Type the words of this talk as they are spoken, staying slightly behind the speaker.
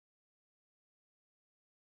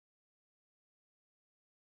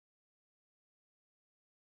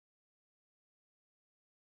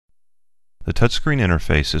The touchscreen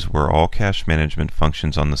interface is where all cache management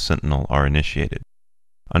functions on the Sentinel are initiated.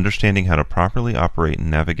 Understanding how to properly operate and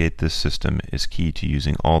navigate this system is key to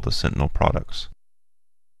using all the Sentinel products.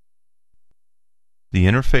 The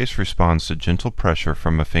interface responds to gentle pressure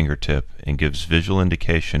from a fingertip and gives visual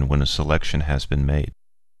indication when a selection has been made.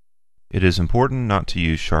 It is important not to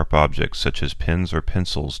use sharp objects such as pens or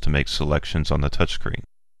pencils to make selections on the touchscreen.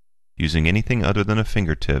 Using anything other than a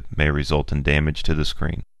fingertip may result in damage to the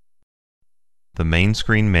screen. The main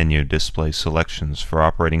screen menu displays selections for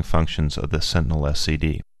operating functions of the Sentinel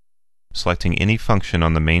SCD. Selecting any function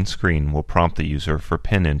on the main screen will prompt the user for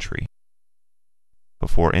pin entry.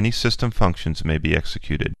 Before any system functions may be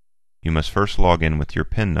executed, you must first log in with your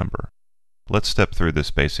PIN number. Let's step through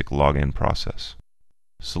this basic login process.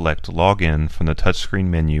 Select Login from the touchscreen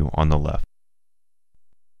menu on the left.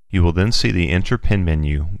 You will then see the Enter PIN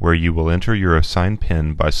menu where you will enter your assigned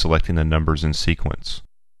PIN by selecting the numbers in sequence.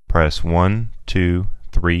 Press 1, 2,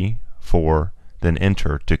 3, 4, then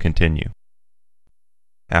Enter to continue.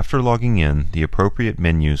 After logging in, the appropriate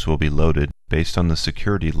menus will be loaded based on the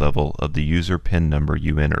security level of the user PIN number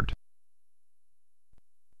you entered.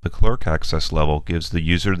 The clerk access level gives the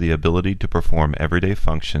user the ability to perform everyday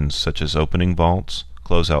functions such as opening vaults,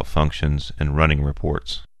 closeout functions, and running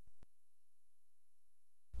reports.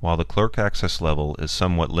 While the clerk access level is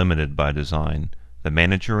somewhat limited by design, the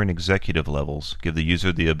manager and executive levels give the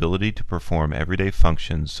user the ability to perform everyday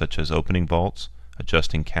functions such as opening vaults,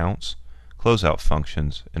 adjusting counts, closeout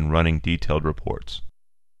functions, and running detailed reports.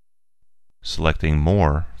 Selecting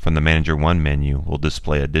More from the Manager 1 menu will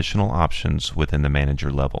display additional options within the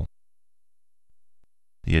Manager level.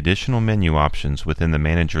 The additional menu options within the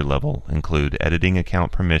Manager level include editing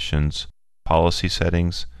account permissions, policy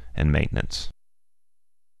settings, and maintenance.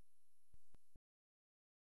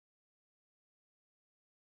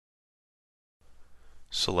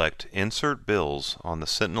 Select Insert Bills on the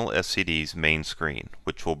Sentinel SCD's main screen,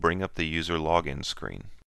 which will bring up the user login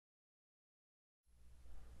screen.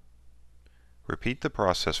 Repeat the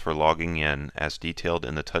process for logging in as detailed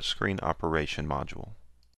in the touchscreen operation module.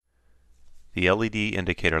 The LED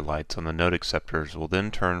indicator lights on the note acceptors will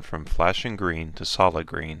then turn from flashing green to solid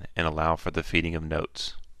green and allow for the feeding of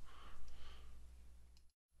notes.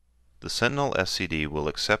 The Sentinel SCD will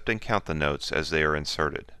accept and count the notes as they are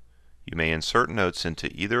inserted. You may insert notes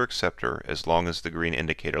into either acceptor as long as the green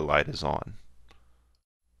indicator light is on.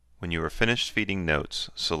 When you are finished feeding notes,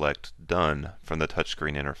 select Done from the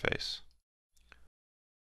touchscreen interface.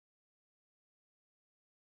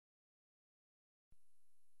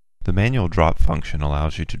 The manual drop function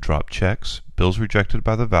allows you to drop checks, bills rejected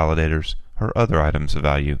by the validators, or other items of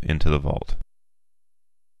value into the vault.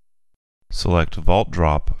 Select Vault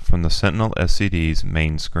Drop from the Sentinel SCD's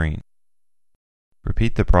main screen.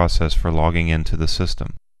 Repeat the process for logging into the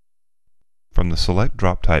system. From the Select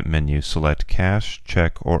Drop Type menu, select Cash,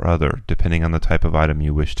 Check, or Other, depending on the type of item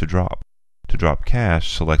you wish to drop. To drop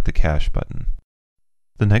cash, select the Cash button.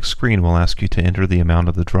 The next screen will ask you to enter the amount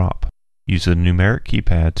of the drop. Use the numeric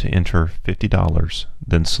keypad to enter $50,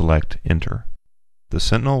 then select Enter. The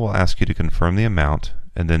Sentinel will ask you to confirm the amount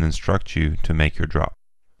and then instruct you to make your drop.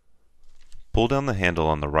 Pull down the handle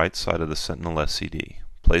on the right side of the Sentinel SCD.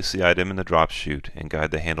 Place the item in the drop chute and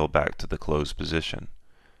guide the handle back to the closed position.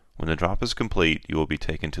 When the drop is complete, you will be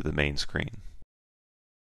taken to the main screen.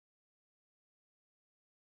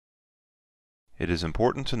 It is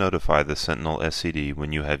important to notify the Sentinel SCD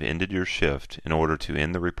when you have ended your shift in order to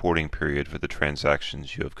end the reporting period for the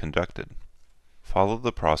transactions you have conducted. Follow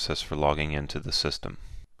the process for logging into the system.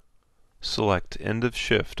 Select End of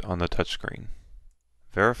Shift on the touchscreen.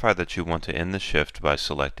 Verify that you want to end the shift by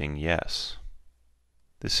selecting Yes.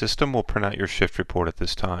 The system will print out your shift report at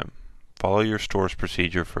this time. Follow your store's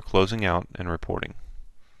procedure for closing out and reporting.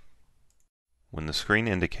 When the screen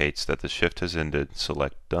indicates that the shift has ended,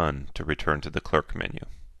 select Done to return to the Clerk menu.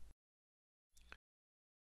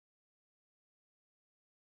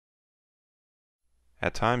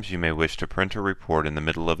 At times you may wish to print a report in the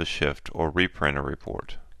middle of a shift or reprint a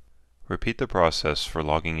report. Repeat the process for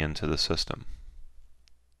logging into the system.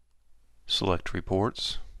 Select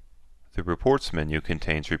Reports. The Reports menu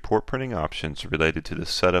contains report printing options related to the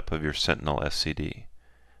setup of your Sentinel SCD.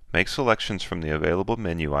 Make selections from the available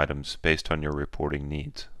menu items based on your reporting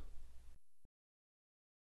needs.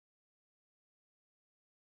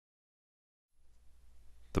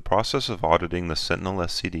 The process of auditing the Sentinel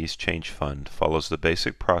SCD's change fund follows the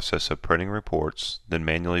basic process of printing reports, then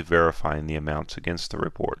manually verifying the amounts against the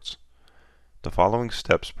reports. The following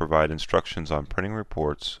steps provide instructions on printing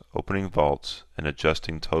reports, opening vaults, and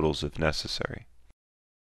adjusting totals if necessary.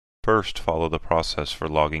 First, follow the process for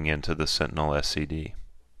logging into the Sentinel SCD.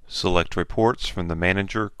 Select Reports from the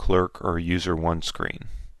Manager, Clerk, or User 1 screen.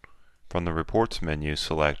 From the Reports menu,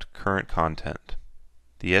 select Current Content.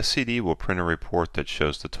 The SCD will print a report that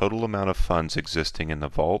shows the total amount of funds existing in the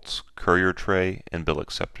vaults, courier tray, and bill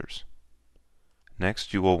acceptors.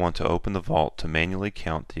 Next, you will want to open the vault to manually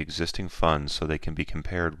count the existing funds so they can be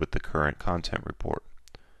compared with the current content report.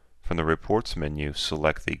 From the Reports menu,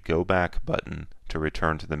 select the Go Back button to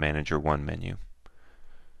return to the Manager 1 menu.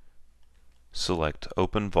 Select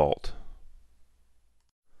Open Vault.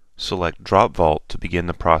 Select Drop Vault to begin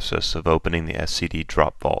the process of opening the SCD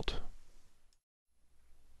Drop Vault.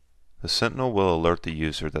 The Sentinel will alert the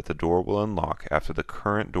user that the door will unlock after the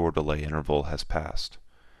current door delay interval has passed.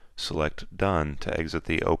 Select Done to exit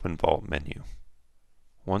the Open Vault menu.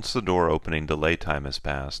 Once the door opening delay time has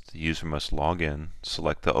passed, the user must log in,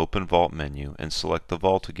 select the Open Vault menu, and select the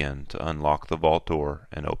vault again to unlock the vault door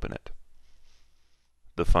and open it.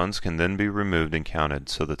 The funds can then be removed and counted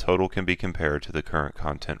so the total can be compared to the current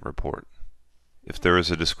content report. If there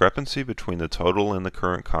is a discrepancy between the total in the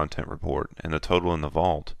current content report and the total in the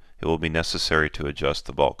vault, it will be necessary to adjust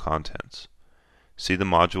the vault contents. See the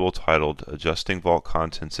module titled Adjusting Vault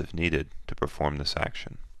Contents if needed to perform this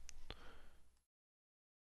action.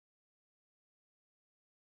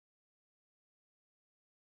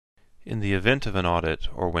 In the event of an audit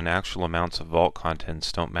or when actual amounts of vault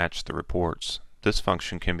contents don't match the reports, this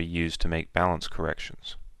function can be used to make balance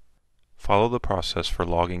corrections. Follow the process for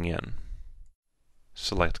logging in.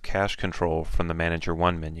 Select Cache Control from the Manager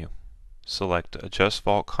 1 menu. Select Adjust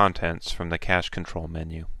Vault Contents from the Cache Control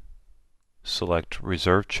menu. Select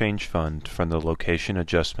Reserve Change Fund from the Location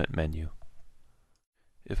Adjustment menu.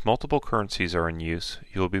 If multiple currencies are in use,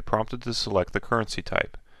 you will be prompted to select the currency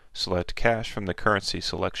type. Select Cash from the Currency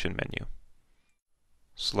Selection menu.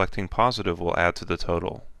 Selecting positive will add to the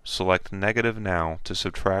total. Select Negative now to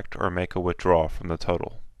subtract or make a withdrawal from the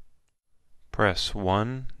total. Press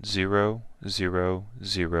 1, 0, 0,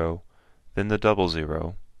 0, then the double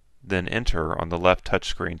zero, then Enter on the left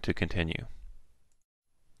touchscreen to continue.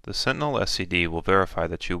 The Sentinel SCD will verify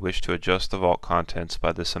that you wish to adjust the vault contents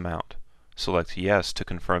by this amount. Select Yes to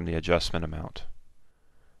confirm the adjustment amount.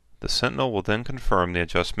 The Sentinel will then confirm the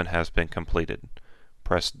adjustment has been completed.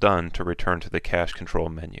 Press Done to return to the Cache Control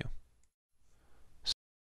menu.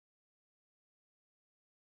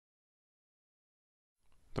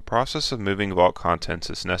 The process of moving vault contents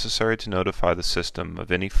is necessary to notify the system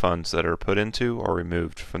of any funds that are put into or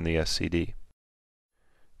removed from the SCD.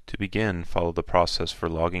 To begin, follow the process for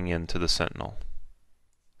logging in to the Sentinel.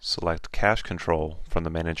 Select Cache Control from the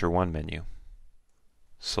Manager 1 menu.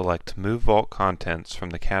 Select Move Vault Contents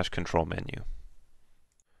from the Cache Control menu.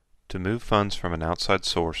 To move funds from an outside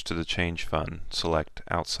source to the Change Fund, select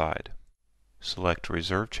Outside. Select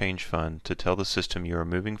Reserve Change Fund to tell the system you are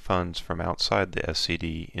moving funds from outside the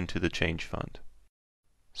SCD into the Change Fund.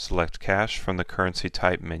 Select Cash from the Currency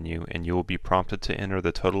Type menu and you will be prompted to enter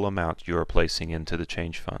the total amount you are placing into the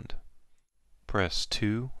Change Fund. Press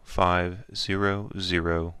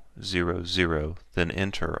 250000, then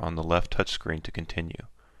Enter on the left touchscreen to continue.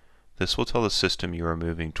 This will tell the system you are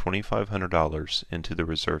moving $2,500 into the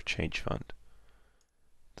Reserve Change Fund.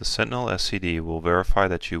 The Sentinel SCD will verify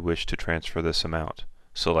that you wish to transfer this amount.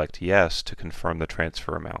 Select Yes to confirm the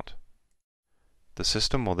transfer amount. The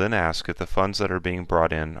system will then ask if the funds that are being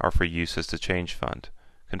brought in are for use as the Change Fund.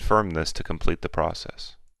 Confirm this to complete the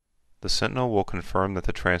process. The Sentinel will confirm that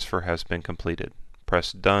the transfer has been completed.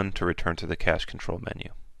 Press Done to return to the Cache Control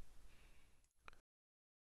menu.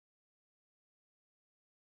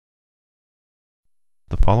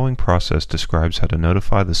 The following process describes how to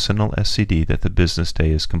notify the Sentinel SCD that the business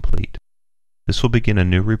day is complete. This will begin a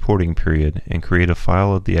new reporting period and create a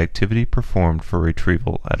file of the activity performed for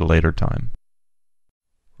retrieval at a later time.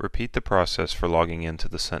 Repeat the process for logging into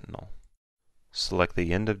the Sentinel. Select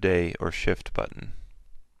the End of Day or Shift button.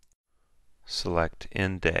 Select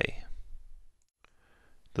End Day.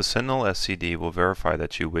 The Sentinel SCD will verify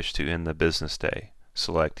that you wish to end the business day.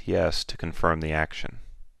 Select Yes to confirm the action.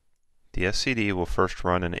 The SCD will first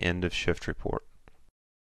run an End of Shift report.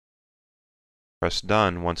 Press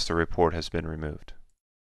Done once the report has been removed.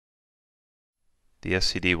 The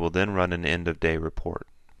SCD will then run an End of Day report.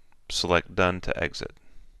 Select Done to exit.